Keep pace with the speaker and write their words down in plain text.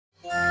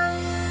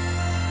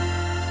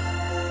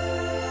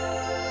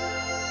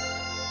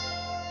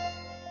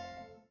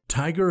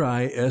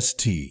Tigereye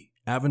ST,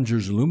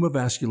 Avinger's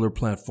LumaVascular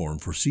platform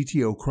for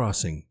CTO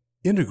crossing,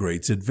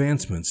 integrates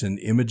advancements in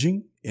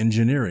imaging,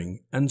 engineering,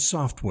 and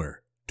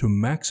software to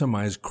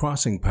maximize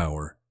crossing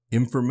power,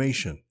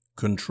 information,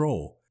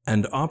 control,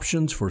 and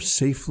options for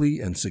safely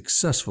and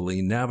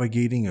successfully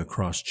navigating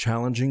across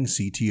challenging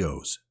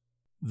CTOs.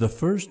 The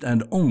first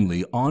and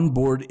only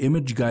onboard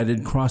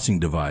image-guided crossing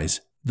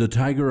device, the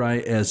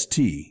Tigereye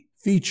ST,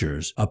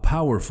 features a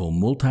powerful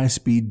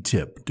multi-speed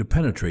tip to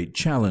penetrate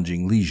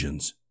challenging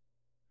lesions,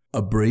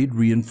 a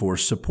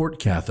braid-reinforced support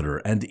catheter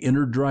and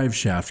inner drive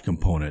shaft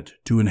component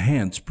to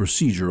enhance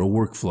procedural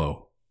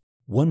workflow,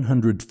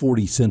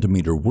 140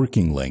 cm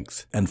working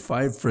length, and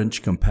 5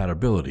 French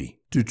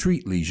compatibility to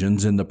treat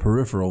lesions in the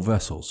peripheral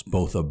vessels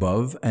both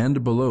above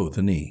and below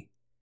the knee,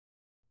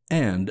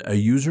 and a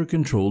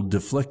user-controlled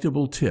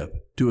deflectable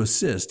tip to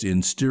assist in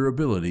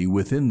steerability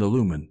within the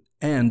lumen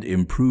and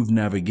improve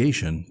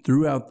navigation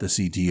throughout the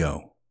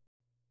CTO.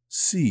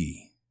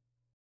 C.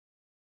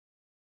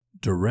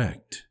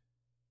 Direct.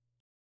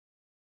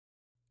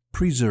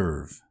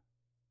 Preserve.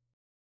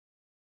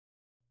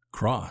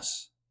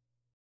 Cross.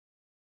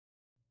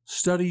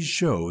 Studies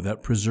show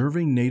that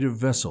preserving native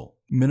vessel,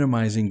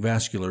 minimizing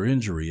vascular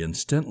injury and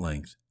stent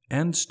length,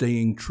 and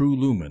staying true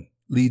lumen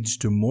leads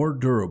to more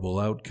durable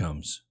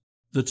outcomes.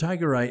 The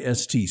Tigereye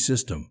ST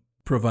system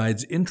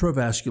provides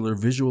intravascular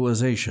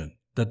visualization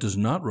that does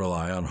not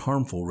rely on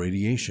harmful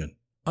radiation,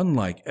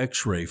 unlike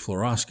X-ray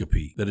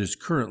fluoroscopy that is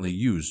currently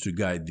used to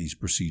guide these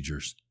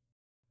procedures.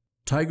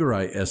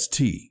 Tigereye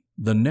ST,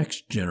 the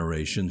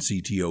next-generation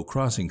CTO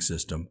crossing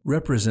system,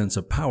 represents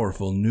a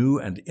powerful new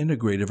and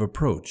integrative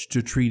approach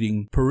to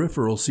treating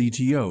peripheral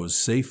CTOs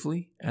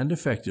safely and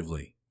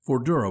effectively for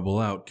durable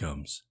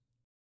outcomes.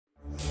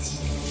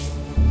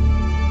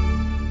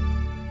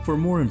 For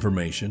more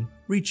information,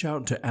 reach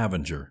out to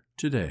Avinger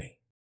today.